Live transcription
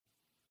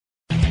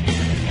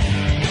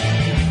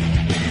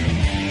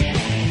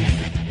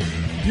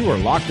You are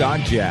Locked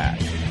On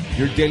Jazz,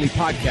 your daily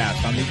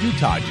podcast on the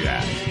Utah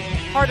Jazz.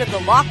 Part of the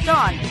Locked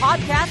On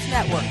Podcast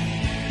Network,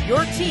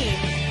 your team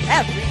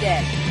every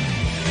day.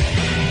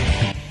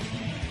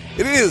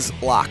 It is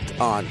Locked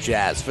On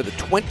Jazz for the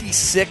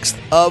 26th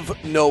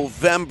of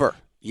November.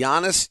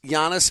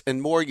 Giannis,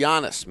 and more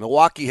Giannis.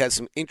 Milwaukee has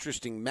some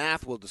interesting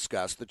math we'll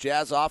discuss. The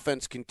Jazz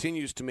offense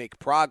continues to make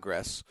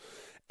progress.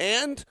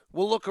 And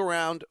we'll look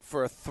around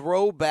for a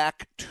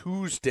Throwback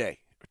Tuesday,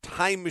 or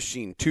Time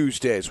Machine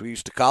Tuesday, as we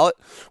used to call it.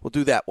 We'll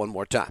do that one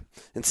more time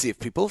and see if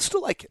people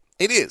still like it.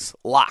 It is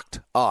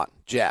Locked On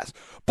Jazz.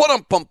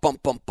 Pow!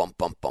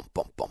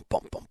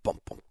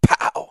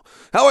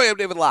 How are you? I'm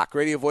David Locke,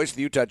 radio voice of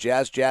the Utah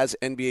Jazz, Jazz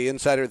NBA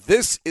insider.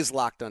 This is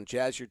Locked On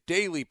Jazz, your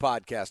daily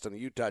podcast on the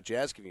Utah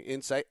Jazz, giving you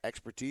insight,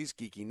 expertise,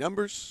 geeky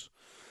numbers,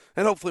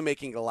 and hopefully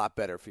making it a lot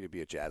better for you to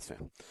be a Jazz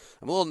fan.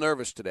 I'm a little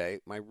nervous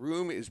today. My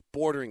room is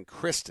bordering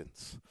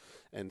Kristen's,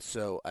 and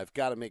so I've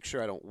got to make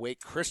sure I don't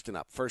wake Kristen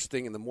up first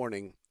thing in the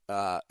morning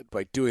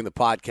by doing the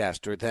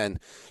podcast, or then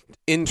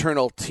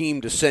internal team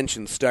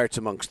dissension starts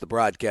amongst the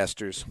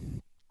broadcasters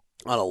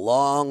on a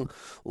long,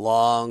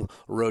 long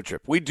road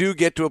trip. We do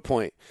get to a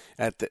point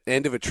at the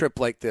end of a trip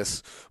like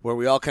this where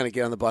we all kind of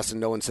get on the bus and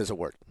no one says a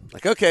word.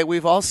 Like, okay,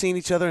 we've all seen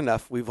each other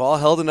enough. We've all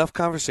held enough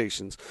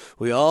conversations.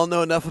 We all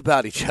know enough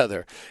about each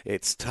other.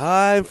 It's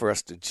time for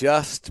us to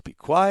just be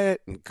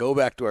quiet and go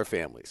back to our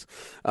families.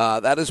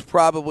 That is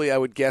probably, I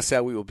would guess,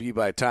 how we will be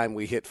by the time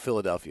we hit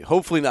Philadelphia.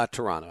 Hopefully not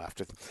Toronto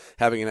after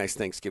having a nice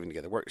Thanksgiving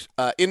together.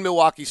 In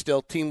Milwaukee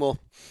still, team will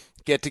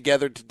get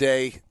together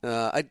today.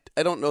 I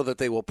don't know that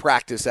they will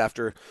practice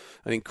after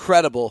an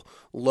incredible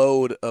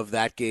load of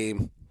that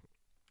game.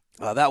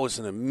 That was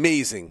an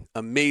amazing,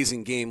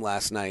 amazing game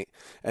last night.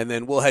 And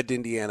then we'll head to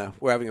Indiana.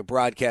 We're having a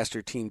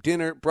broadcasting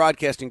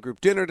group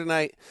dinner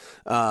tonight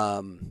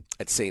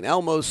at St.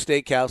 Elmo's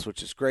Steakhouse,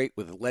 which is great,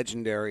 with a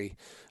legendary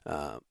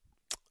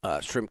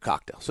shrimp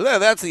cocktail. So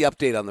that's the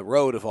update on the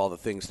road of all the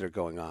things that are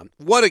going on.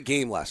 What a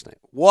game last night.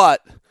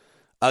 What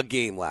a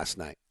game last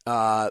night.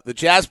 The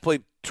Jazz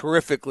played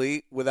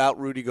terrifically without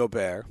Rudy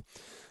Gobert,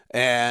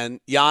 and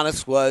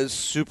Giannis was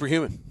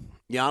superhuman.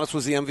 Giannis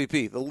was the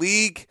MVP. The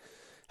league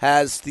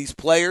has these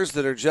players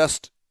that are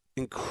just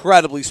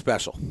incredibly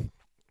special,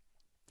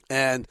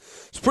 and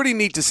it's pretty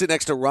neat to sit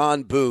next to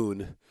Ron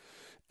Boone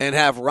and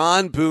have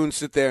Ron Boone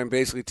sit there and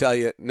basically tell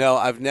you, no,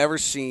 I've never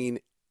seen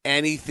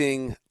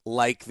anything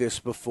like this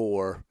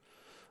before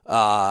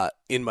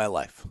in my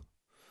life.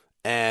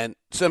 And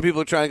some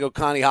people are trying to go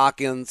Connie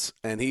Hawkins,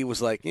 and he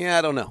was like, yeah,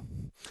 I don't know.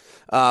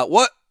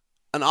 What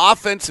an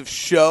offensive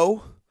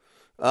show.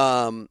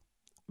 About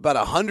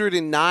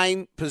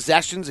 109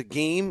 possessions a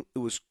game. It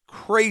was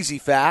crazy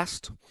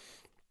fast.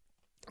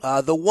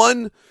 The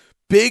one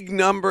big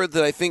number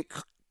that I think,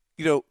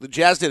 the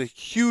Jazz did a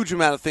huge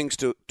amount of things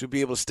to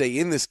be able to stay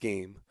in this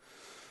game,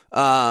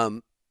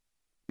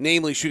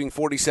 namely shooting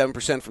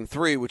 47% from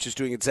three, which is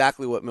doing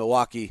exactly what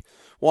Milwaukee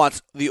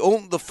wants.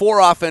 The 4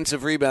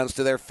 offensive rebounds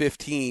to their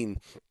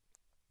 15,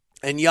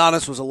 and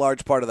Giannis was a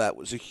large part of that. It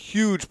was a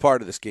huge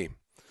part of this game.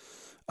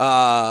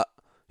 When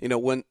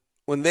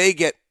they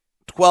get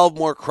 12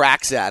 more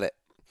cracks at it,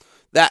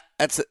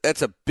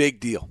 that's a big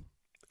deal.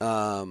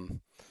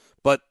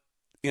 But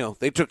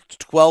they took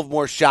 12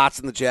 more shots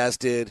than the Jazz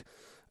did.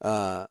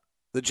 The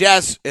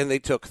Jazz, and they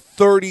took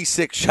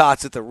 36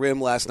 shots at the rim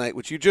last night,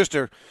 which you just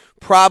are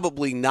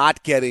probably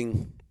not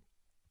getting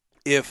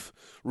if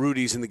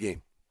Rudy's in the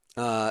game.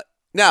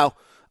 Now,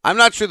 I'm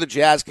not sure the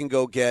Jazz can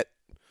go get,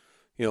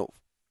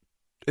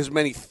 as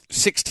many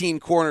 16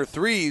 corner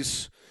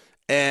threes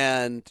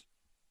and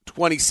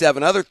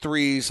 27 other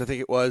threes, I think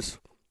it was,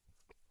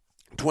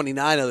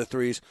 29 other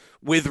threes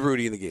with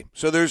Rudy in the game.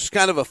 So there's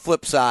kind of a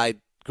flip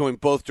side going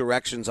both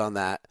directions on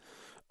that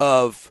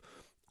of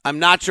I'm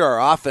not sure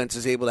our offense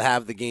is able to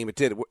have the game it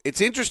did.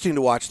 It's interesting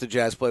to watch the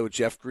Jazz play with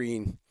Jeff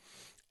Green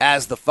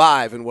as the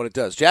 5 and what it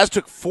does. Jazz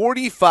took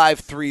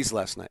 45 threes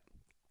last night.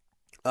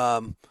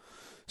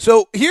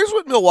 So here's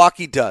what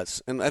Milwaukee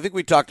does, and I think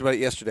we talked about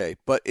it yesterday,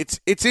 but it's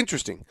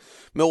interesting.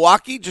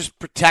 Milwaukee just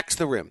protects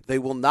the rim. They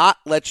will not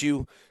let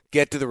you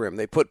get to the rim.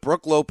 They put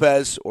Brook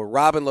Lopez or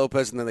Robin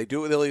Lopez, and then they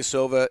do it with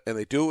Ilyasova, and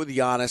they do it with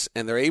Giannis,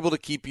 and they're able to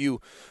keep you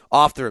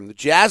off the rim. The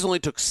Jazz only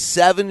took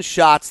 7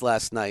 shots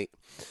last night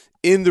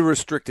in the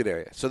restricted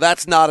area, so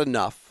that's not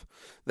enough.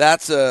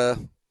 That's a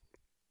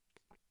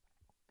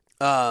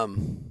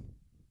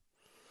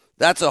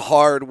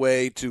hard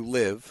way to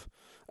live.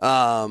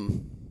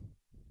 And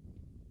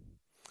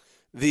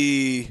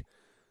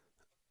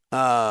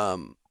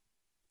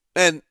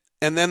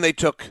then they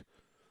took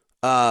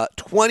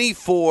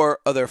 24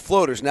 of their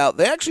floaters. Now,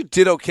 they actually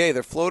did okay.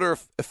 Their floater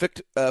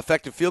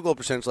effective field goal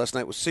percentage last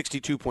night was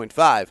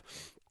 62.5.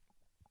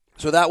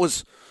 So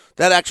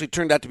that actually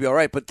turned out to be all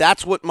right. But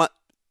that's what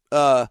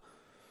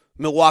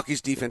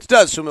Milwaukee's defense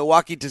does. So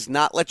Milwaukee does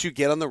not let you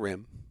get on the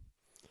rim.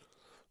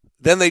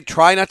 Then they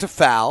try not to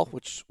foul,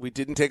 which we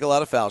didn't take a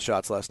lot of foul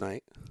shots last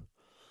night.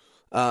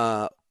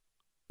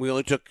 We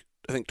only took,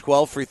 I think,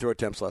 12 free throw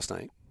attempts last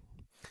night.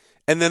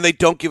 And then they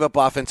don't give up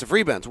offensive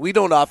rebounds. We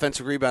don't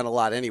offensive rebound a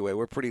lot anyway.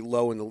 We're pretty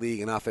low in the league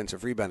in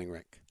offensive rebounding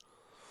rank.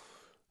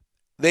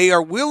 They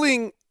are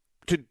willing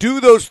to do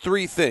those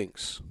three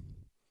things,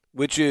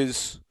 which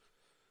is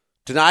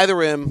deny the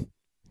rim,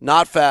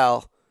 not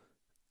foul,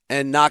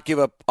 and not give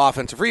up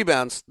offensive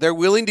rebounds. They're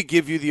willing to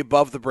give you the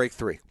above the break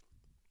three.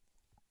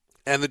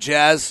 And the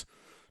Jazz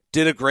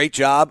did a great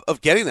job of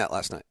getting that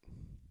last night.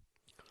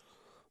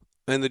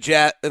 And the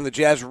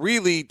Jazz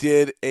really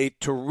did a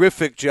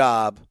terrific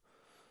job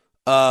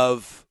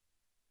of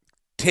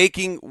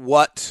taking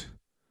what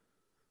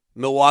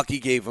Milwaukee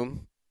gave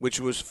them, which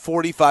was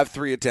 45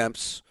 three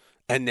attempts,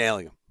 and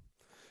nailing them.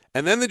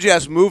 And then the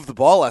Jazz moved the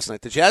ball last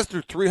night. The Jazz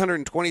threw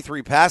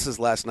 323 passes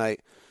last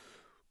night,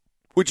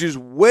 which is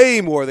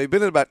way more. They've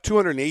been at about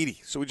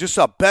 280. So we just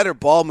saw better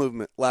ball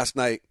movement last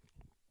night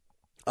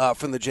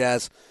from the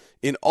Jazz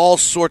in all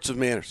sorts of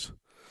manners.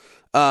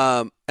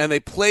 And they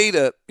played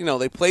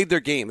their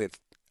game. They had,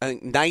 I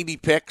think, 90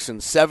 picks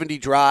and 70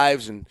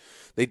 drives, and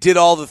they did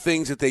all the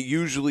things that they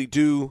usually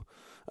do.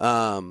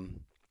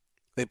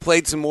 They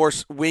played some more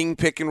wing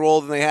pick and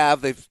roll than they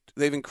have.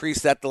 They've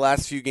increased that the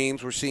last few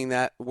games. We're seeing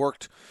that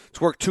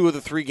it's worked 2 of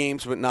the 3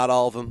 games, but not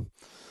all of them.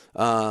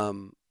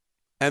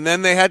 And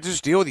then they had to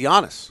just deal with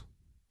Giannis.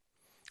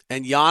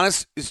 And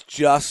Giannis is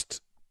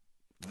just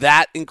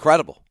that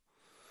incredible.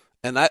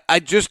 And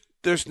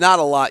there's not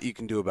a lot you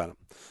can do about him.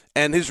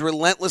 And his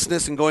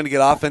relentlessness in going to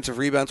get offensive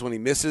rebounds when he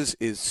misses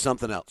is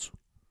something else.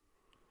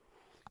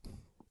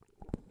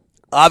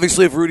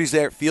 Obviously, if Rudy's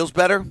there, it feels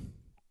better.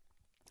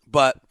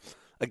 But,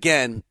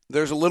 again,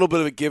 there's a little bit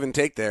of a give and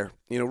take there.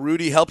 You know,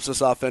 Rudy helps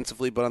us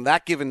offensively, but on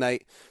that given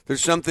night,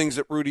 there's some things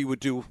that Rudy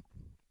would do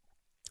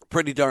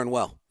pretty darn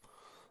well.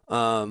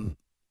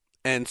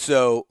 And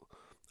so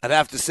I'd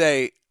have to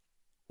say,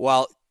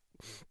 while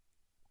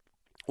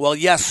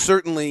yes,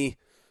 certainly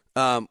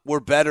we're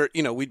better,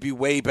 we'd be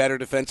way better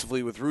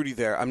defensively with Rudy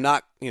there. I'm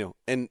not,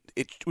 and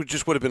it would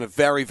have been a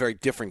very, very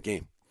different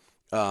game.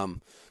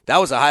 That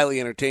was a highly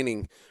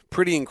entertaining,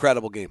 pretty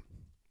incredible game.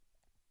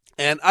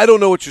 And I don't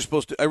know what you're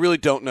supposed to, I really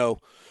don't know.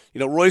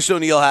 Royce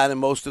O'Neal had him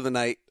most of the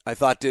night. I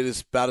thought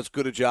did about as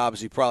good a job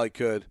as he probably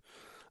could.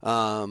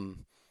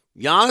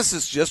 Giannis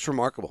is just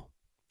remarkable.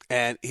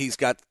 And he's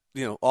got,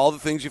 all the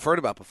things you've heard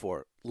about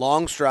before.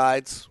 Long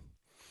strides,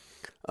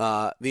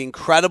 the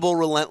incredible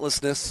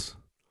relentlessness,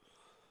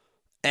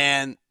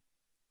 and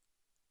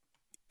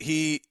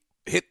he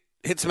hit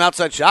some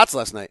outside shots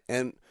last night.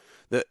 And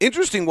the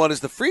interesting one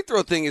is the free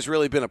throw thing has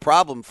really been a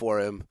problem for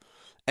him.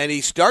 And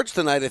he starts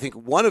the night, I think,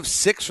 1 of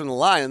 6 from the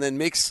line and then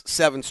makes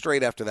 7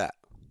 straight after that.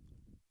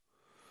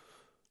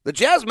 The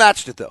Jazz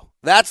matched it, though.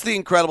 That's the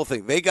incredible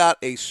thing. They got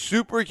a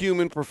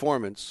superhuman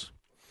performance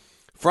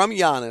from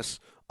Giannis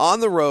on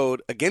the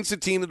road against a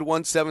team that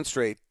won 7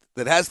 straight,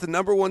 that has the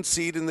number 1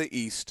 seed in the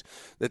East,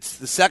 that's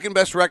the second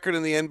best record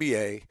in the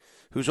NBA,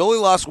 who's only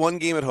lost 1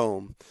 game at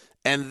home,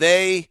 and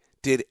they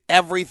did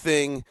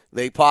everything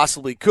they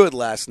possibly could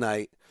last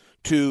night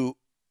to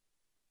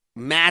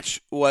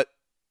match what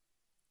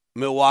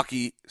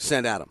Milwaukee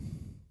sent at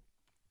them.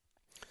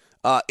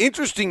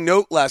 Interesting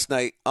note last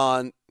night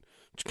on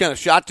kind of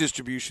shot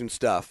distribution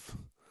stuff.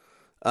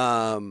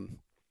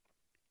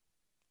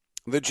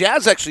 The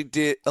Jazz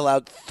actually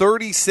allowed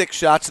 36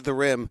 shots at the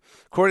rim.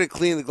 According to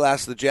Clean the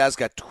Glass, the Jazz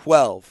got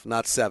 12,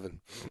 not 7.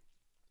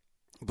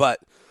 But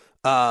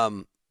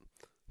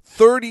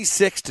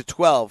 36 to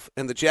 12,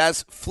 and the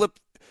Jazz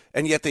flipped,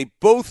 and yet they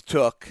both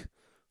took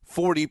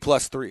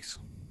 40-plus threes.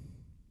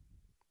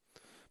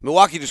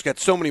 Milwaukee just got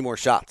so many more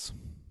shots.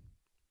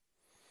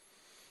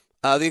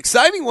 The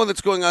exciting one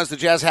that's going on is the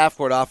Jazz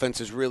half-court offense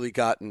has really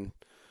gotten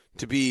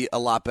to be a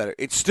lot better.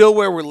 It's still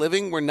where we're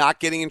living. We're not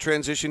getting in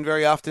transition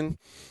very often.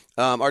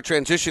 Our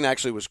transition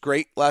actually was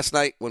great last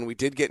night when we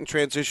did get in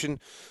transition.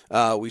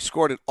 We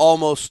scored at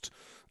almost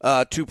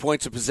 2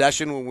 points of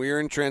possession when we were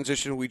in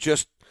transition.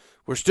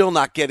 We're still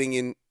not getting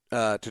in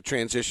to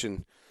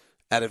transition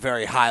at a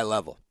very high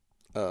level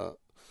of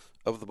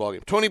the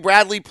ballgame. Tony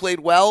Bradley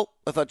played well.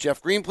 I thought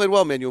Jeff Green played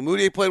well. Emmanuel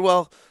Mudiay played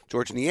well.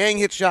 George Niang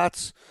hit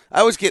shots.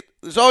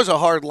 There's always a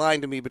hard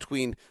line to me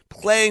between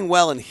playing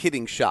well and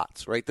hitting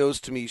shots, right? Those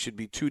to me should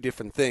be 2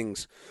 different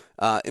things.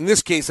 In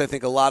this case, I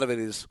think a lot of it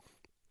is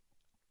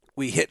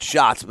we hit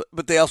shots,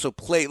 but they also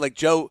played. Like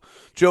Joe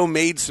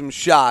made some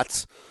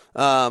shots.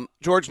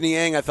 George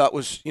Niang, I thought,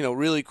 was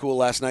really cool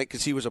last night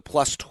because he was a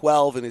plus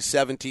 12 in his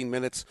 17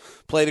 minutes,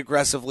 played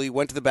aggressively,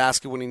 went to the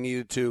basket when he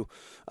needed to.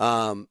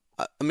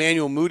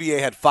 Emmanuel Mudiay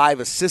had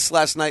 5 assists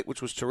last night,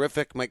 which was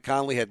terrific. Mike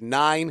Conley had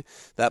 9.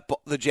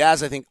 The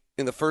Jazz, I think,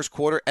 in the first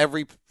quarter,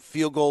 every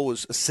field goal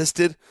was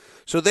assisted.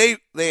 So they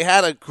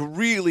had a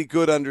really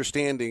good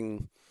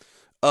understanding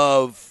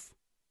of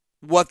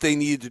what they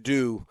needed to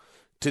do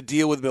to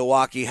deal with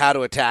Milwaukee, how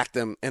to attack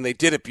them, and they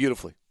did it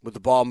beautifully with the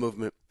ball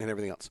movement and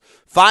everything else.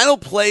 Final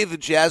play, the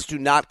Jazz do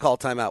not call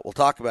timeout. We'll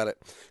talk about it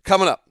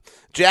coming up.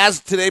 Jazz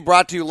Today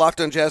brought to you,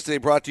 Locked on Jazz Today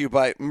brought to you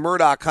by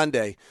Murdoch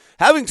Hyundai.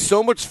 Having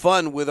so much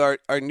fun with our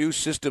new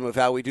system of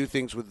how we do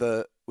things with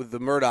the with the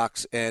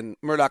Murdochs and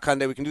Murdoch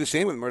Hyundai. We can do the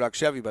same with Murdoch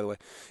Chevy, by the way.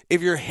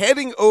 If you're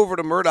heading over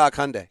to Murdoch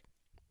Hyundai,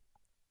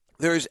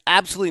 there is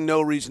absolutely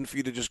no reason for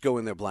you to just go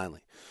in there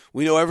blindly.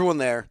 We know everyone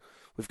there.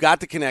 We've got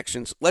the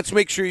connections. Let's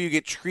make sure you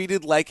get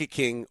treated like a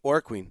king or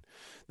a queen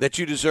that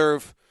you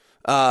deserve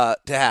to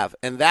have.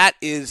 And that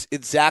is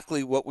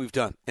exactly what we've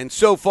done. And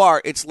so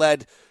far, it's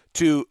led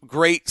to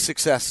great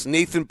success.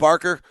 Nathan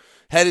Barker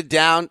headed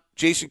down.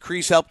 Jason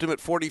Kreese helped him at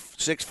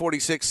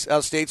 4646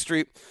 South State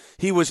Street.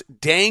 He was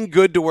dang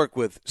good to work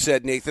with,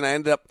 said Nathan. I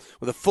ended up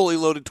with a fully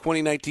loaded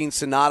 2019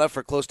 Sonata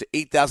for close to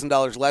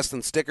 $8,000 less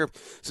than sticker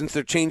since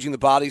they're changing the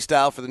body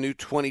style for the new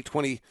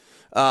 2020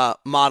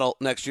 model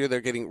next year.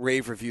 They're getting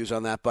rave reviews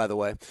on that, by the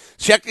way.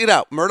 Check it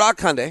out. Murdoch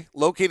Hyundai,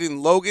 located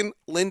in Logan,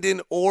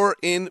 Linden, or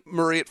in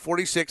Murray at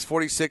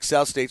 4646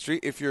 South State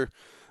Street. If you're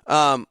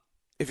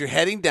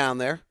heading down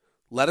there,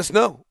 let us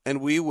know,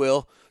 and we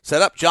will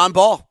set up. John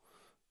Ball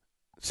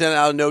sent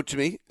out a note to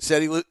me,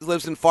 said he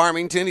lives in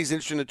Farmington. He's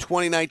interested in a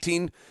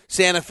 2019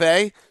 Santa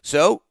Fe,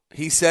 so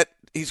he said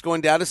he's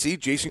going down to see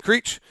Jason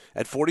Creech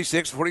at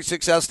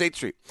 4646 South State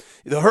Street.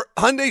 The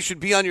Hyundai should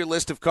be on your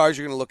list of cars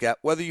you're going to look at,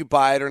 whether you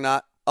buy it or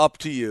not, up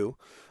to you.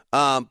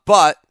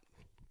 But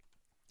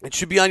it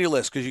should be on your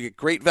list because you get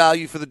great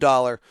value for the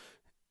dollar.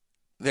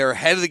 They're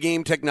ahead of the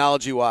game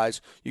technology-wise.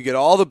 You get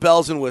all the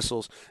bells and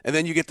whistles, and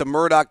then you get the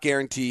Murdoch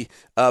guarantee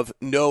of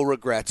no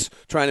regrets,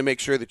 trying to make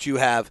sure that you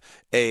have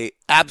a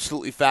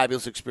absolutely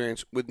fabulous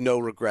experience with no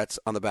regrets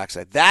on the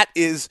backside. That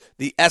is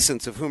the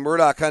essence of who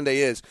Murdoch Hyundai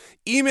is.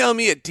 Email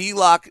me at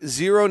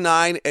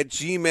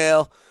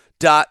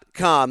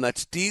dlock09@gmail.com.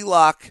 That's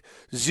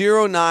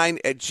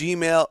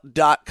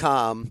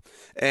dlock09@gmail.com.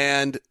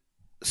 And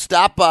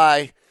stop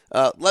by.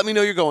 Let me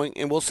know you're going,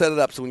 and we'll set it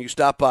up so when you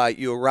stop by,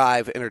 you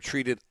arrive and are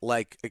treated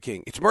like a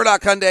king. It's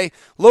Murdoch Hyundai,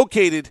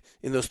 located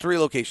in those three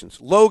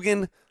locations,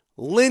 Logan,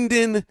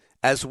 Linden,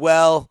 as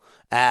well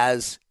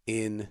as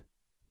in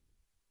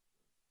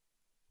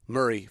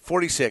Murray,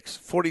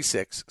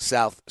 4646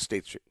 South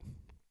State Street.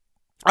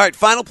 All right,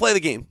 final play of the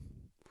game.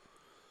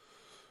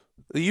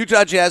 The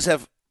Utah Jazz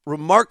have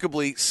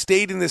remarkably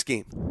stayed in this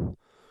game.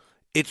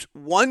 It's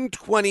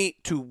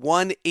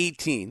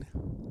 120-118.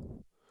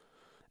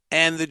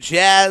 And the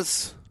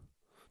Jazz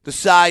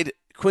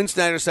Quinn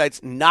Snyder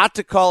decides not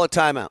to call a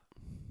timeout.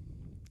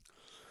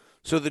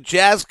 So the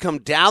Jazz come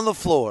down the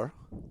floor.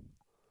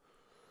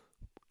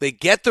 They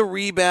get the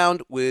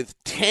rebound with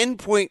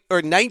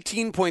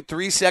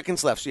 19.3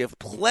 seconds left. So you have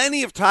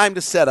plenty of time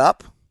to set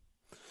up.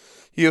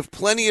 You have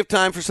plenty of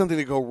time for something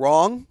to go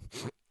wrong.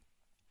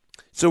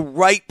 It's a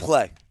right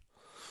play.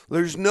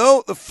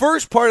 The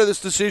first part of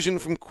this decision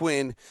from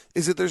Quinn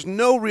is that there's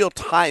no real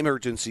time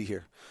urgency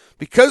here.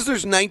 Because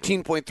there's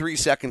 19.3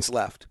 seconds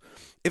left.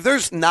 If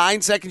there's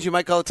 9 seconds, you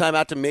might call a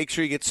timeout to make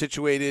sure you get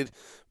situated,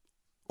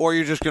 or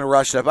you're just going to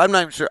rush it up. I'm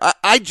not even sure.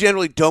 I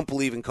generally don't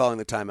believe in calling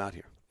the timeout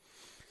here.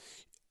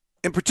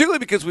 And particularly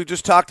because we've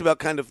just talked about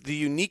kind of the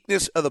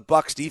uniqueness of the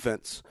Bucks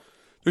defense.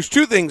 There's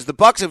two things. The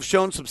Bucks have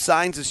shown some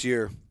signs this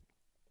year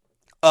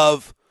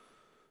of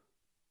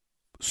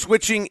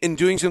switching and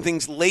doing some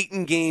things late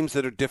in games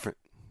that are different.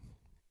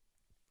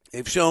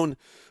 They've shown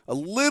a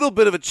little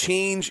bit of a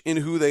change in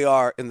who they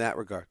are in that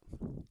regard.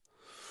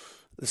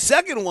 The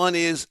second one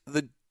is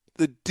the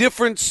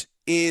difference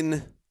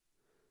in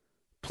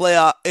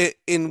playoff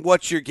in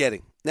what you're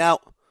getting. Now,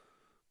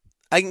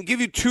 I can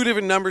give you two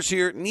different numbers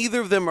here. Neither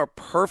of them are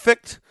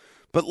perfect,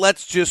 but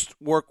let's just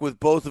work with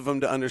both of them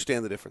to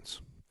understand the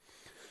difference.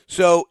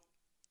 So,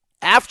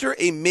 after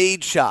a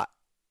made shot,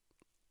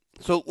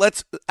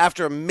 that's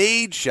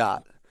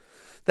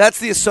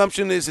the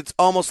assumption is it's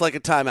almost like a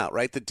timeout,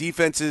 right? The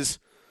defense is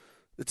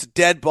It's a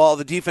dead ball.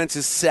 The defense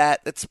is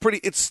set.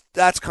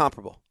 That's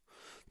comparable.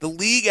 The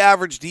league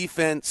average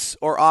defense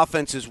or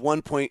offense is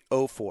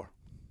 1.04.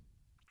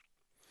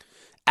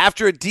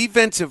 After a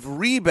defensive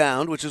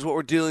rebound, which is what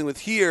we're dealing with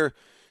here,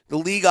 the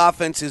league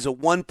offense is a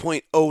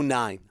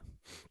 1.09.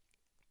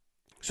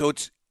 So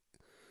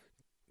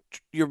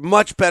you're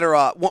much better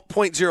off,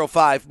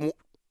 0.05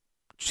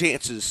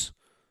 chances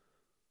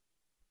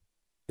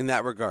in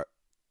that regard.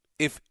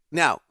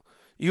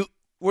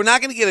 We're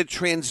not going to get a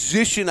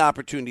transition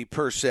opportunity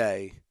per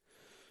se.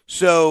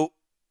 So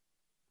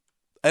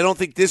I don't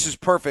think this is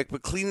perfect,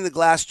 but cleaning the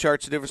glass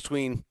charts the difference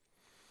between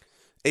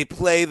a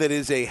play that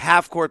is a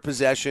half-court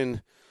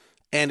possession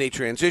and a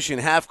transition.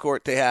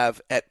 Half-court they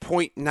have at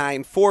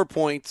 0.94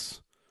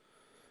 points.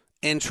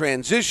 And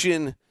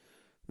transition,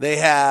 they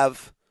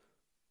have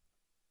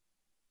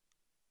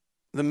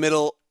the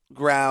middle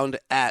ground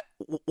at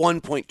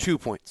 1.2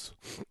 points.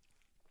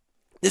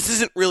 This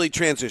isn't really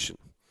transition.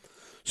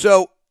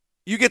 So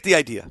you get the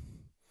idea.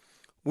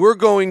 We're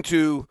going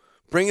to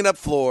bring it up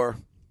floor,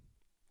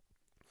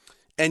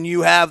 and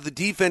you have the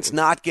defense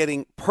not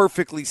getting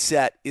perfectly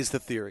set is the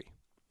theory.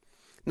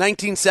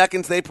 19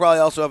 seconds, they probably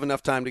also have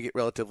enough time to get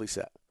relatively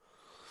set.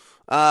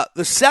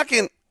 The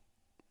second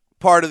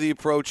part of the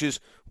approach is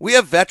we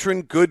have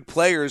veteran good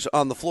players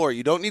on the floor.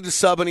 You don't need to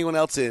sub anyone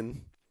else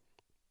in.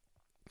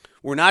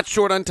 We're not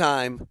short on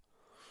time.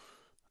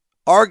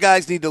 our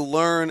guys need to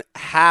learn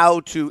how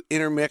to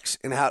intermix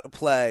and how to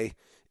play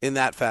in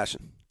that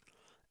fashion.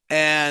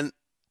 And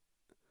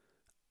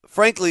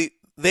frankly,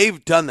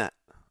 they've done that.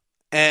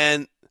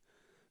 And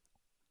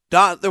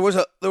there was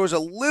a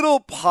little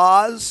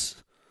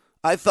pause,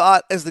 I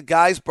thought, as the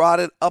guys brought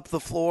it up the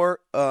floor,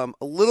 a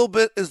little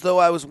bit as though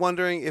I was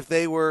wondering if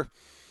they were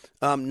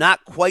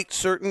not quite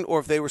certain or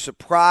if they were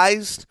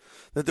surprised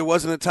that there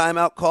wasn't a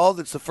timeout called.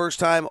 It's the first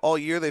time all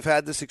year they've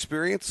had this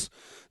experience.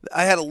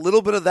 I had a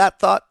little bit of that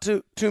thought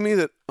to me,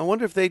 that I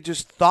wonder if they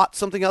just thought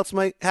something else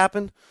might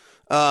happen.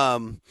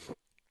 And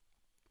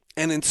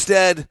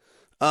instead,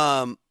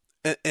 and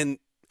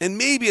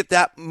maybe at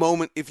that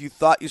moment, if you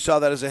thought you saw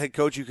that as a head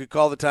coach, you could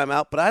call the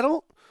timeout. But I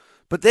don't.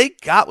 But they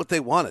got what they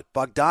wanted.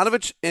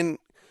 Bogdanovich and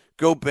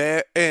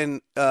Gobert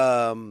and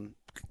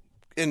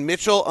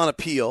Mitchell on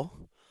appeal,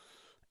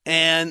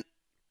 and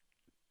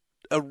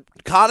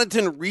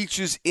Connaughton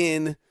reaches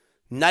in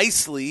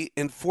nicely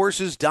and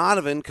forces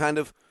Donovan kind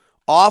of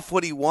off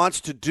what he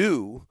wants to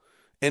do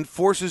and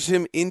forces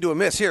him into a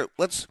miss. Here,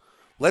 let's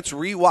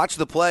rewatch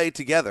the play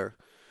together.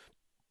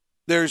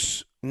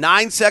 There's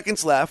 9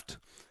 seconds left.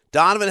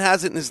 Donovan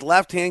has it in his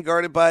left hand,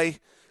 guarded by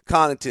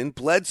Connaughton.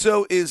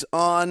 Bledsoe is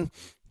on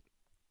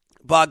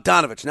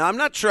Bogdanovich. Now, I'm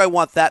not sure I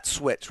want that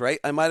switch, right?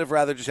 I might have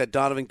rather just had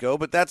Donovan go,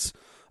 but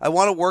I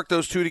want to work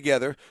those two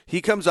together.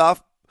 He comes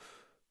off.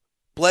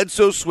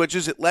 Bledsoe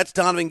switches. It lets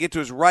Donovan get to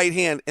his right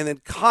hand, and then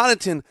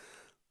Connaughton,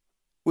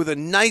 with a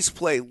nice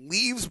play,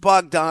 leaves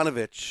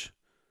Bogdanovich,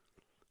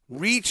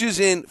 reaches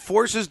in,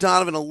 forces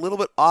Donovan a little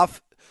bit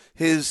off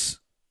his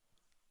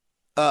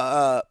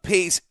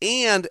pace,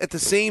 and at the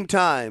same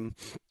time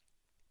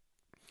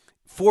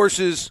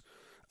forces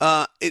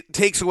it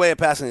takes away a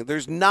passing lane.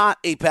 There's not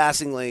a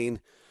passing lane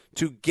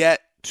to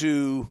get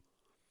to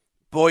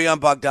Bojan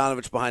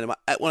Bogdanovich behind him.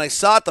 When I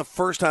saw it the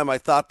first time, I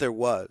thought there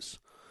was.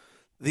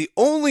 The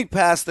only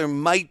pass there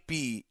might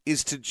be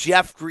is to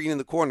Jeff Green in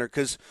the corner,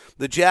 because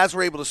the Jazz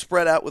were able to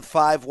spread out with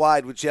 5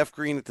 wide with Jeff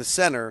Green at the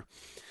center,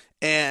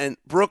 and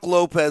Brook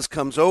Lopez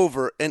comes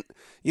over. And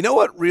you know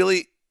what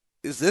really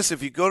is this?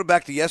 If you go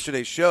back to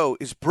yesterday's show,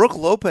 is Brook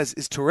Lopez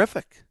is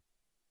terrific.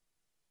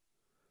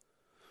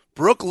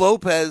 Brook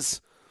Lopez,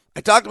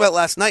 I talked about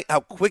last night how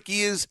quick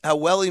he is, how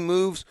well he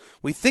moves.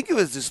 We think of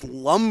him as this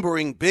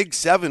lumbering big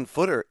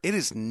 7-footer. It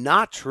is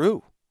not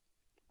true.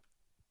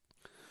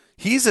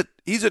 He's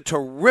a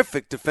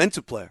terrific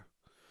defensive player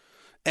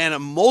and a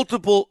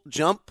multiple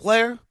jump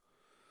player.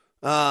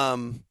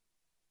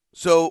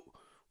 So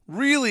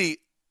really,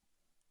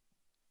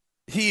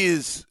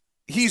 he's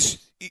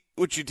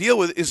what you deal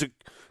with is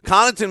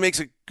Connaughton makes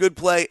a good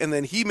play, and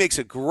then he makes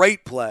a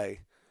great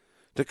play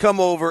to come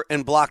over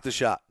and block the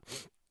shot,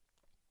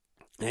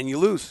 and you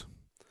lose.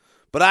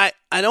 But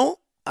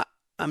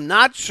I'm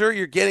not sure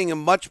you're getting a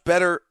much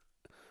better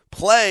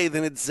play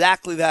than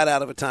exactly that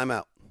out of a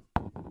timeout.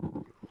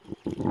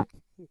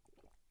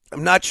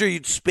 I'm not sure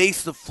you'd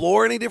space the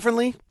floor any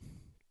differently.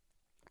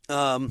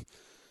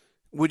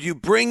 Would you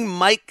bring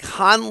Mike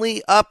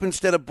Conley up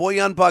instead of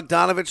Bojan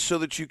Bogdanovich so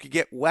that you could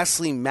get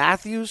Wesley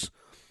Matthews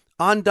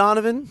on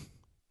Donovan?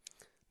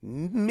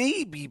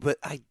 Maybe, but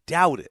I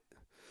doubt it.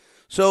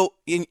 So,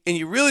 and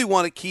you really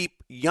want to keep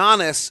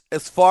Giannis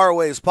as far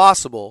away as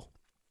possible.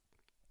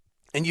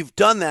 And you've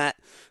done that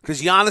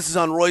because Giannis is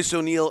on Royce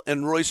O'Neal,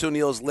 and Royce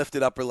O'Neal is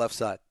lifted upper left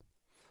side.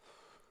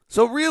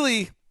 So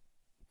really,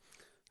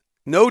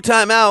 no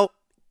timeout,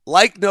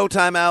 no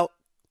timeout.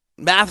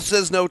 Math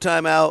says no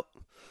timeout.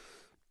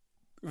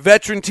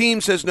 Veteran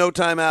team says no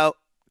timeout.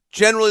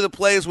 Generally, the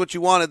play is what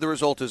you wanted. The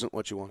result isn't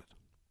what you wanted.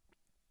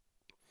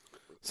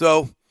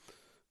 So,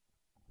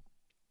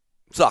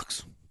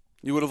 sucks.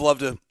 You would have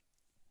loved to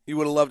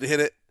hit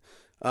it.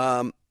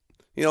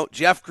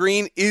 Jeff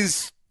Green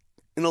is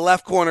in the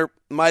left corner.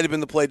 Might have been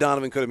the play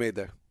Donovan could have made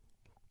there.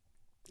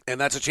 And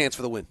that's a chance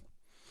for the win.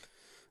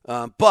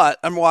 But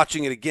I'm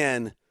watching it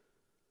again.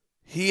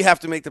 He have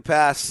to make the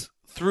pass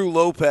through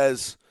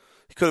Lopez.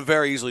 He could have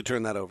very easily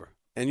turned that over.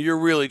 And you're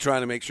really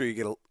trying to make sure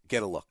you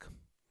get a look.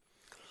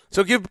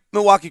 So give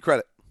Milwaukee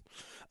credit.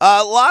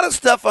 A lot of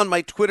stuff on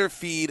my Twitter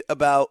feed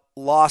about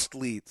lost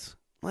leads.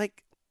 I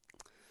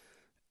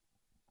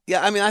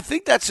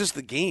think that's just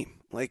the game.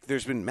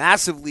 There's been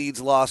massive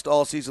leads lost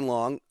all season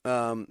long.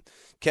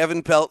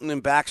 Kevin Pelton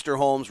and Baxter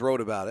Holmes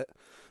wrote about it.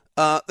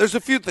 There's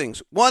a few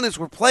things. One is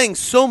we're playing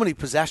so many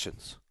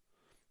possessions,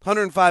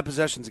 105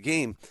 possessions a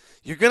game.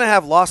 You're going to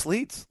have lost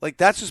leads.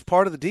 That's just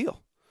part of the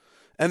deal.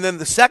 And then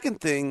the second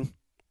thing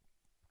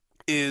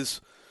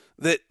is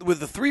that with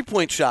the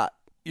three-point shot,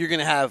 you're going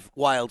to have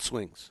wild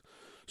swings.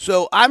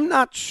 So I'm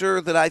not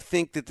sure that I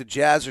think that the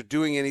Jazz are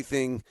doing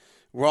anything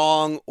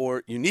wrong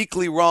or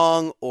uniquely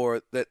wrong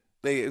or that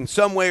they in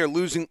some way are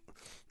losing.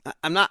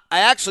 I'm not. I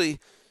actually,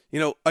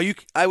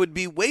 I would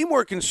be way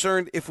more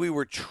concerned if we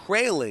were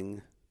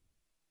trailing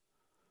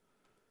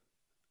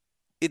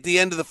at the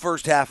end of the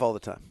first half all the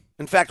time.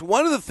 In fact,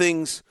 one of the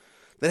things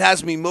that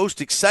has me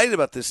most excited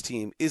about this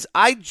team is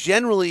I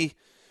generally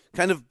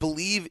kind of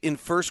believe in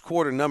first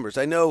quarter numbers.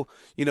 I know,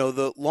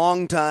 the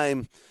long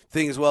time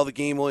thing as well, the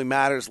game only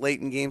matters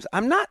late in games.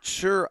 I'm not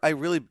sure I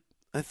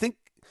think,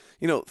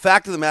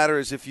 fact of the matter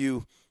is if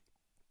you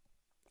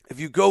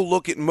go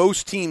look at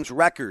most teams'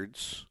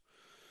 records,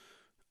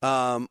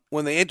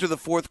 when they enter the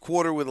fourth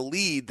quarter with a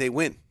lead, they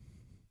win.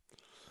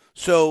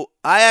 So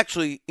I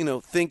actually,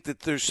 think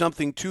that there's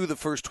something to the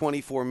first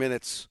 24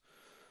 minutes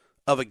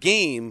of a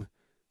game,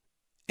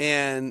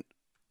 and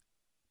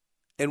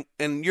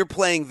you're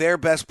playing their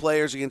best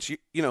players against you.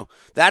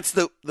 That's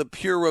the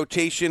pure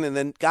rotation, and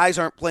then guys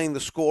aren't playing the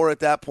score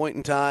at that point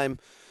in time.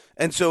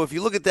 And so if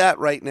you look at that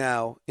right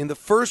now, in the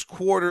first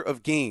quarter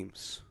of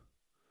games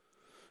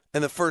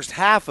and the first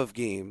half of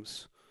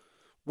games,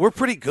 we're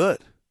pretty good.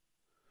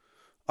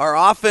 Our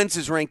offense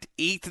is ranked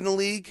 8th in the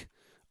league.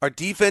 Our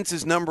defense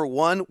is number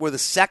 1. We're the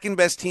second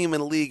best team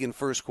in the league in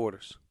first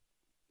quarters.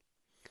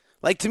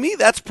 To me,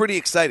 that's pretty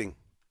exciting.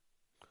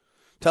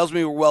 Tells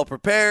me we're well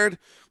prepared.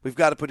 We've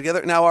got to put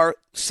together. Now, our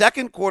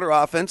second quarter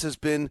offense has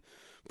been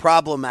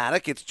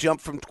problematic. It's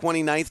jumped from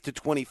 29th to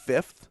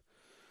 25th.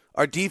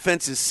 Our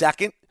defense is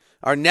second.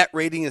 Our net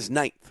rating is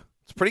 9th.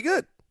 It's pretty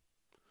good.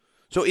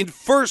 So in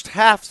first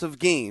halves of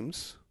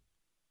games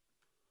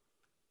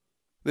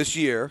this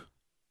year,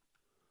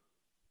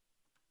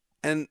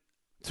 and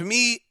to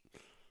me,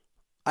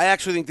 I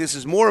actually think this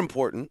is more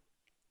important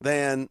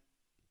than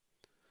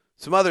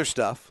some other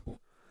stuff.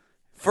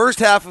 First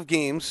half of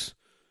games,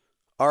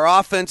 our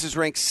offense is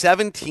ranked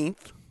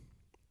 17th.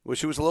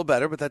 Wish it was a little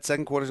better, but that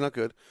second quarter is not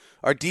good.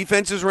 Our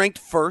defense is ranked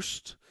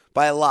first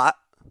by a lot,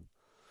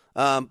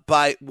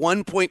 by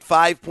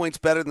 1.5 points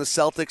better than the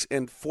Celtics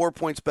and 4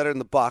 points better than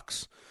the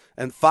Bucks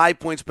and 5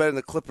 points better than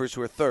the Clippers,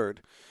 who are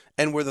third.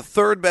 And we're the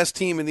third best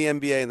team in the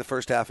NBA in the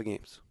first half of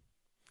games.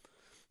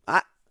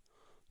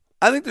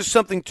 I think there's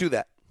something to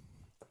that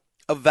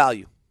of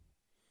value.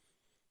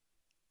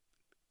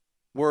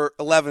 We're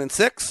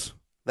 11-6.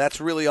 That's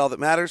really all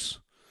that matters.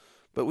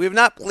 But we have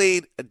not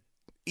played an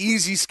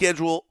easy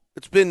schedule.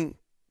 It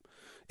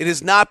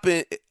has not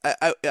been,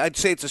 I'd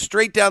say it's a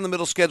straight down the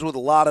middle schedule with a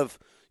lot of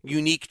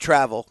unique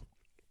travel.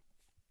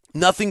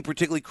 Nothing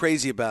particularly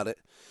crazy about it.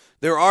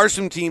 There are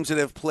some teams that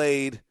have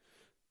played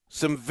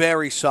some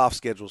very soft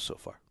schedules so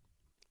far,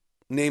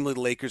 namely the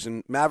Lakers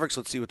and Mavericks.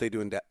 Let's see what they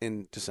do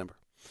in December.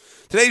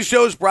 Today's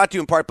show is brought to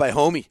you in part by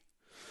Homey.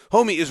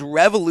 Homey is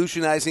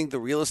revolutionizing the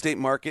real estate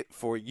market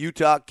for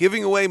Utah,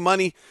 giving away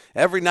money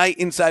every night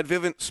inside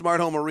Vivint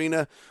Smart Home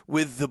Arena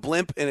with the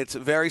blimp, and it's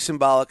very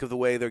symbolic of the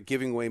way they're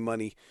giving away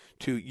money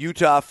to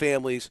Utah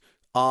families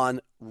on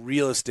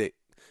real estate.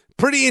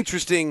 Pretty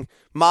interesting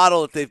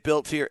model that they've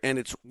built here, and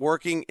it's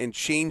working and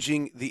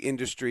changing the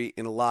industry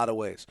in a lot of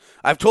ways.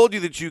 I've told you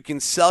that you can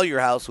sell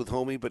your house with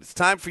Homey, but it's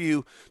time for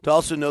you to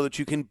also know that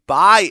you can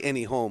buy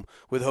any home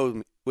with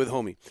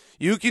Homey.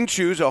 You can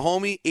choose a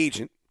Homey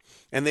agent,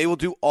 and they will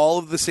do all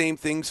of the same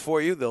things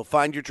for you. They'll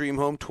find your dream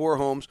home, tour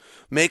homes,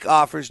 make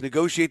offers,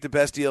 negotiate the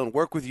best deal, and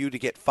work with you to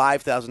get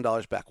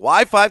 $5,000 back.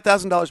 Why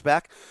 $5,000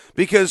 back?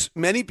 Because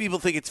many people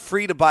think it's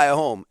free to buy a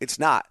home. It's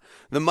not.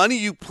 The money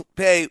you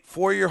pay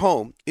for your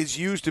home is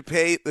used to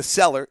pay the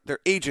seller, their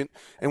agent,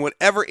 and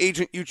whatever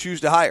agent you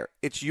choose to hire.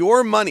 It's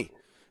your money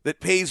that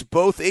pays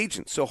both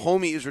agents. So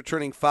Homey is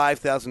returning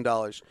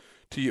 $5,000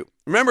 to you.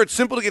 Remember, it's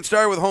simple to get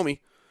started with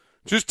Homey.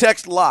 Just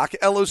text LOCK,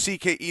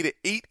 L-O-C-K-E, to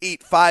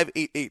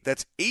 88588.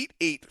 That's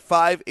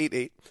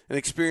 88588. An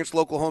experienced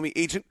local Homey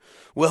agent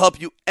will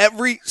help you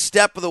every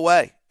step of the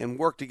way and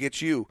work to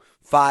get you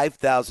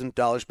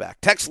 $5,000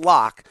 back. Text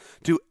LOCK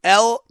to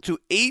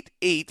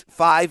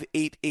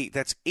 88588.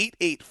 That's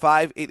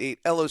 88588,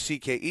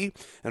 L-O-C-K-E.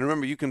 And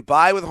remember, you can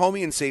buy with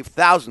Homey and save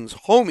thousands.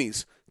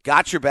 Homey's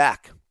got your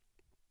back.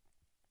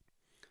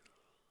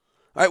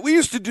 All right, we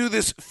used to do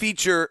this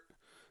feature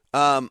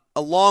a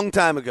long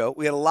time ago.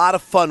 We had a lot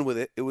of fun with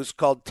it. It was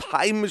called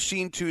Time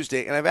Machine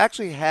Tuesday, and I've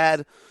actually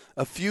had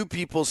a few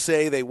people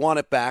say they want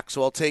it back,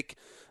 so I'll take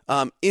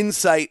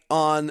insight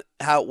on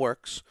how it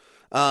works.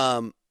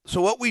 So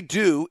what we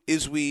do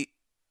is we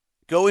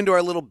go into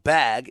our little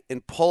bag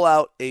and pull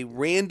out a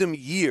random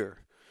year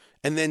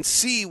and then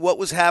see what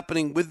was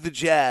happening with the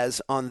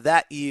Jazz on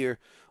that year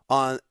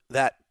on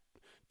that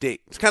date.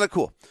 It's kind of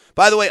cool.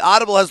 By the way,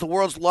 Audible has the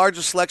world's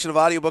largest selection of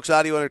audiobooks,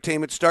 audio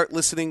entertainment. Start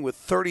listening with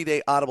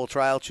 30-day Audible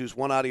trial. Choose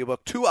one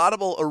audiobook, 2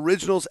 Audible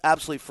originals,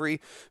 absolutely free.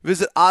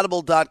 Visit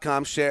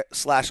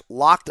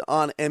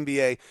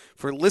audible.com/LockedOnNBA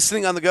for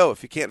listening on the go.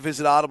 If you can't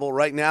visit Audible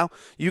right now,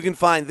 you can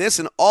find this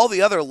and all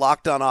the other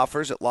Locked On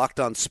offers at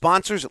Locked On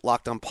sponsors at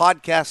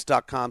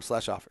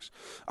LockedOnPodcast.com/offers.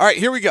 All right,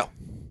 here we go.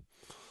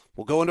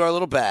 We'll go into our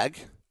little bag,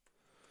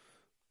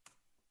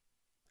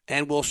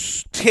 and we'll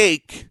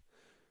take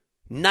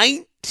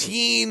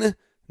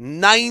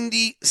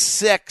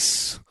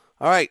 1996.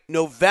 All right,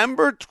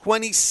 November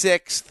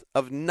 26th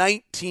of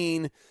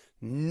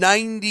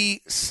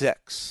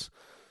 1996.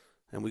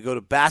 And we go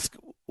to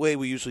basketball. Way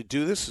we usually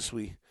do this is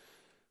we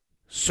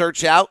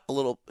search out a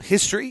little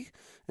history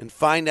and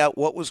find out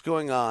what was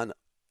going on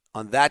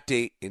that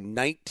date in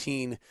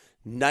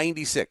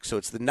 1996. So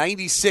it's the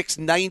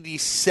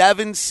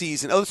 96-97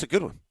 season. Oh, that's a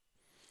good one.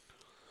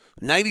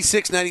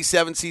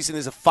 96-97 season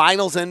is a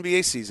finals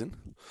NBA season.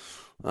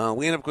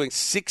 We end up going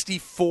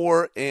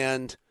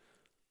 64-18.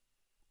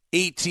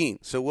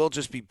 So we'll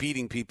just be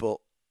beating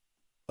people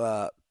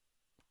at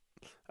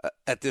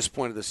this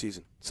point of the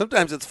season.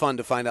 Sometimes it's fun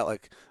to find out,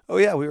 like, oh,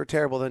 yeah, we were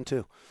terrible then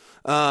too.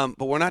 But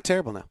we're not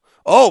terrible now.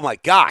 Oh, my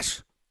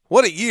gosh.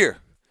 What a year.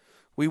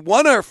 We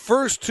won our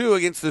first two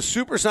against the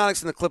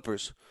Supersonics and the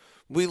Clippers.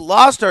 We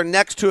lost our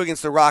next two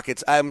against the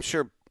Rockets. I'm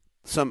sure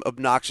some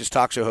obnoxious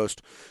talk show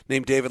host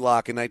named David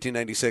Locke in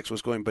 1996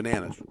 was going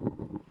bananas.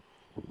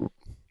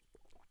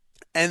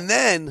 And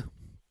then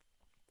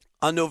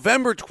on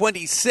November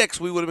 26th,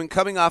 we would have been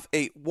coming off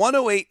a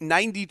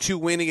 108-92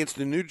 win against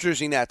the New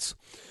Jersey Nets,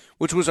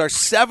 which was our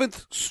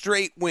 7th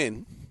straight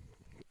win,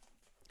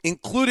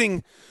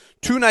 including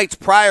 2 nights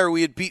prior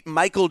we had beat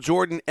Michael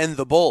Jordan and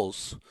the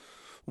Bulls,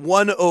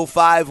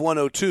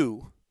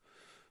 105-102.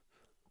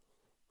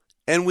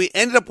 And we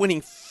ended up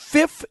winning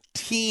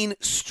 15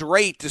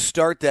 straight to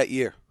start that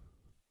year.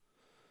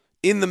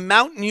 In the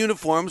Mountain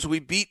uniforms, we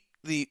beat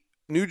the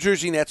New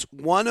Jersey Nets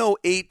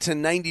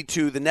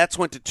 108-92. The Nets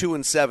went to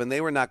 2-7.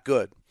 They were not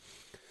good.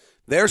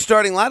 Their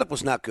starting lineup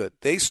was not good.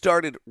 They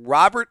started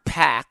Robert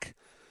Pack,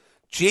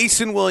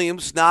 Jason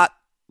Williams, not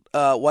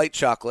white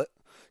chocolate,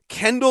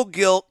 Kendall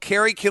Gill,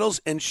 Kerry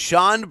Kittles, and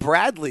Sean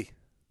Bradley.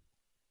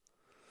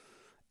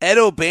 Ed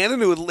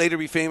O'Bannon, who would later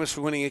be famous for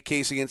winning a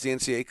case against the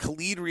NCAA,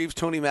 Khalid Reeves,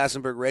 Tony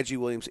Massenberg, Reggie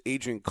Williams,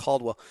 Adrian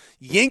Caldwell,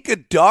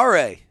 Yinka Dare,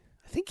 I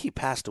think he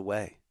passed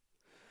away,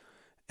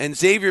 and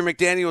Xavier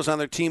McDaniel was on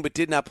their team but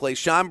did not play.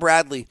 Sean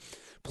Bradley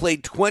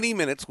played 20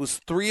 minutes, was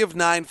 3 of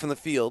 9 from the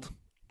field,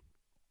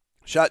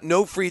 shot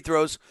no free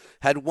throws,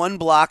 had 1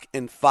 block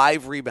and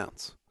 5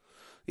 rebounds.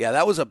 Yeah,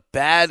 that was a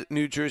bad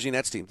New Jersey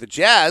Nets team. The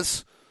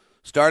Jazz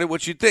started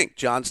what you'd think.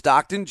 John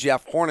Stockton,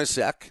 Jeff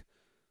Hornacek,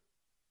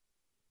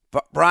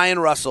 Brian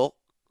Russell,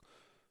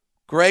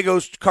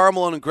 Karl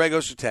Malone, and Greg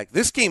Ostertag.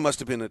 This game must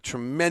have been a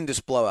tremendous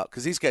blowout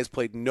because these guys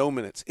played no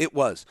minutes. It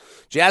was.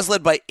 Jazz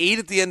led by 8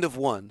 at the end of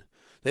 1.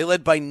 They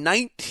led by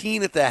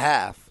 19 at the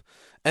half.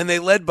 And they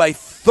led by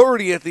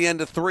 30 at the end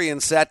of 3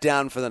 and sat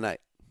down for the night.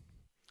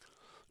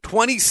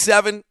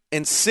 27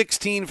 and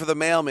 16 for the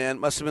mailman.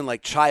 Must have been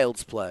like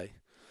child's play,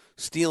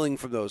 stealing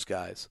from those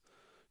guys.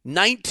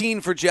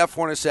 19 for Jeff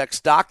Hornacek.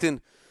 Stockton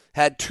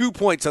had 2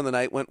 points on the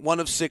night, went 1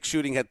 of 6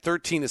 shooting, had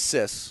 13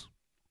 assists.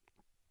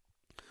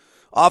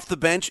 Off the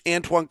bench,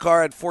 Antoine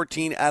Carr had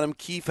 14, Adam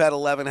Keefe had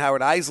 11,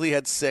 Howard Isley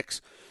had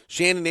 6,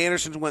 Shannon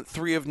Anderson went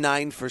 3 of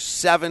 9 for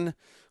 7,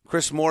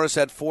 Chris Morris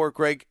had 4,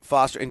 Greg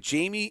Foster, and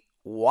Jamie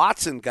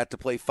Watson got to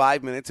play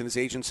 5 minutes, and his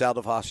agent Sal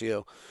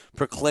DeFascio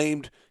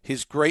proclaimed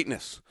his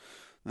greatness.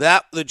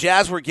 The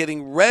Jazz were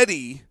getting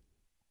ready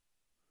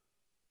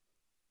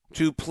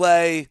to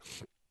play.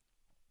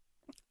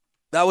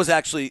 That was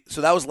last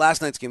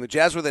night's game. The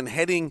Jazz were then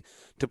heading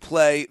to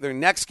play their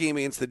next game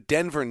against the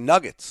Denver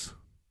Nuggets.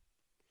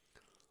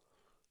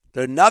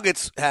 The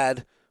Nuggets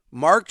had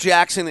Mark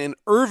Jackson and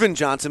Irvin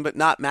Johnson, but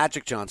not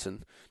Magic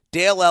Johnson,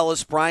 Dale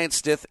Ellis, Bryant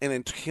Stith, and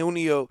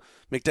Antonio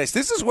McDyess.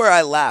 This is where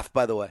I laugh,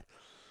 by the way.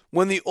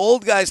 When the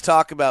old guys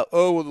talk about, the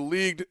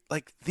league,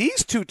 like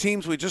these two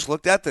teams we just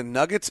looked at, the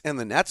Nuggets and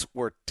the Nets,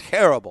 were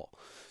terrible.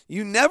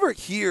 You never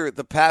hear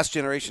the past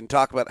generation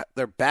talk about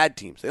their bad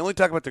teams. They only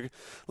talk about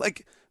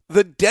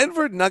the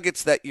Denver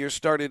Nuggets that year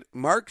started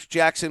Mark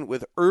Jackson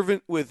with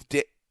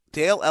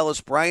Dale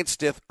Ellis, Bryant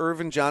Stith,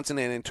 Irvin Johnson,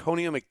 and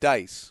Antonio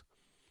McDyess.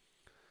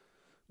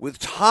 With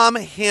Tom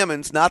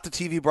Hammonds, not the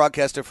TV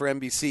broadcaster for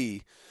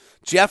NBC,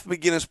 Jeff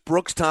McGinnis,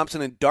 Brooks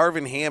Thompson, and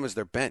Darvin Ham as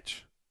their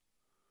bench.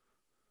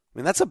 I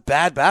mean, that's a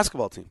bad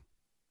basketball team.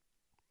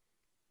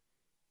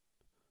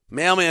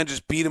 Mailman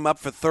just beat him up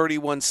for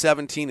 31,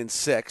 17, and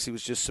 6. He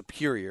was just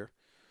superior.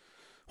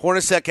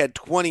 Hornacek had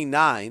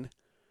 29.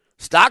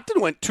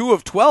 Stockton went 2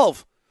 of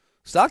 12.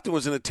 Stockton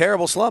was in a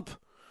terrible slump.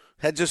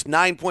 Had just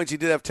 9 points. He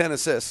did have 10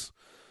 assists.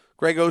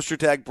 Greg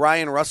Ostertag,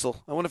 Brian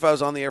Russell. I wonder if I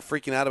was on the air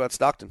freaking out about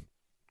Stockton.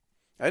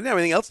 I didn't have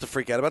anything else to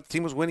freak out about. The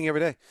team was winning every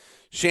day.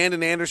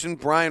 Shandon Anderson,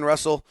 Brian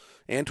Russell,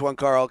 Antoine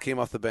Carr all came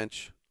off the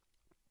bench.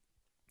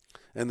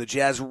 And the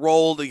Jazz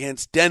rolled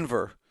against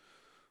Denver,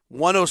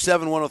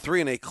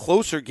 107-103 in a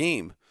closer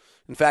game.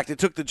 In fact, it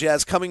took the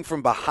Jazz coming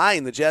from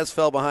behind. The Jazz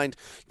fell behind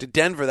to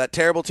Denver, that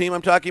terrible team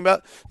I'm talking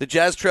about. The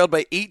Jazz trailed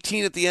by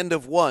 18 at the end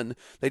of 1.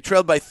 They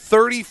trailed by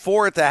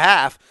 34 at the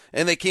half,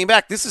 and they came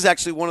back. This is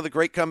actually one of the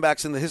great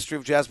comebacks in the history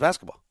of Jazz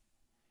basketball.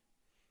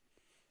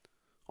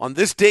 On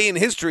this day in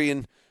history,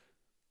 in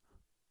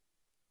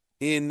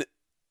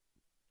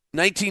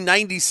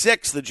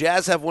 1996, the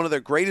Jazz have one of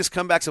their greatest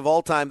comebacks of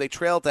all time. They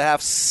trail at the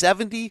half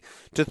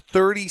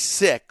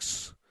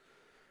 70-36.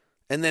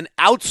 And then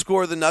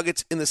outscore the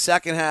Nuggets in the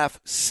second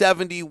half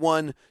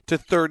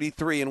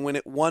 71-33 and win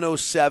it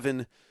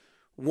 107-103.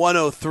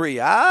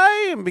 I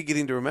am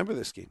beginning to remember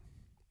this game.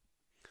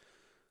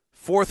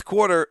 Fourth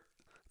quarter,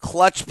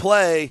 clutch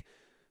play.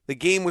 The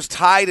game was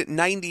tied at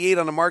 98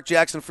 on a Mark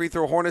Jackson free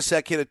throw.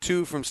 Hornacek hit a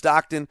 2 from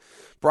Stockton.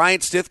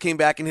 Bryant Stith came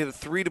back and hit a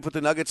 3 to put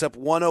the Nuggets up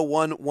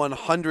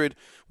 101-100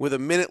 with a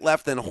minute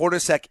left. Then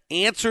Hornacek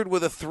answered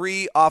with a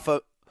 3 off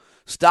a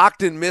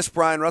Stockton missed.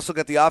 Brian Russell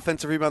got the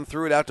offensive rebound,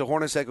 threw it out to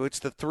Hornacek, who hits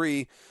the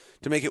three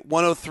to make it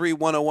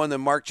 103-101.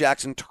 Then Mark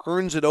Jackson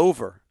turns it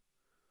over.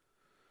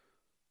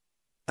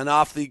 And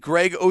off the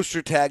Greg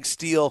Ostertag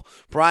steal,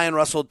 Brian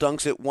Russell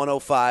dunks it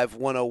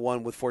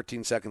 105-101 with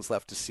 14 seconds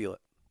left to seal it.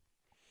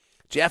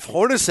 Jeff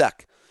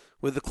Hornacek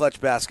with the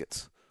clutch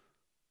baskets.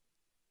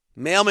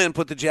 Mailman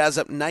put the Jazz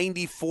up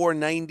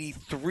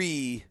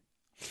 94-93.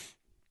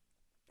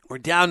 We're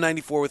down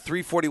 94 with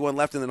 3:41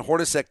 left, and then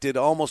Hornacek did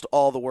almost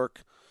all the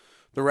work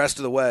the rest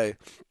of the way,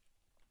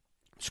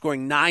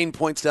 scoring 9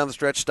 points down the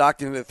stretch.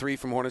 Stockton hit a three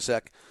from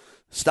Hornacek.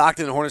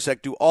 Stockton and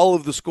Hornacek do all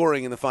of the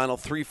scoring in the final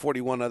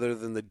 3:41 other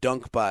than the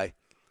dunk by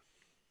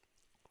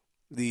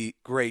the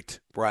great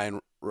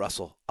Brian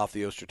Russell off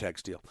the Ostertag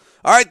steal.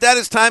 All right, that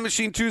is Time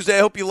Machine Tuesday.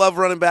 I hope you love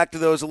running back to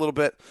those a little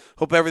bit.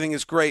 Hope everything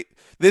is great.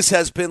 This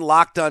has been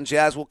Locked on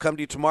Jazz. We'll come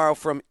to you tomorrow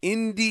from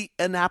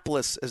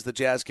Indianapolis as the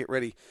Jazz get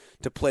ready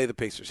to play the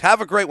Pacers.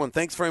 Have a great one.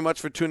 Thanks very much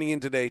for tuning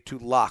in today to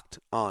Locked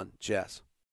on Jazz.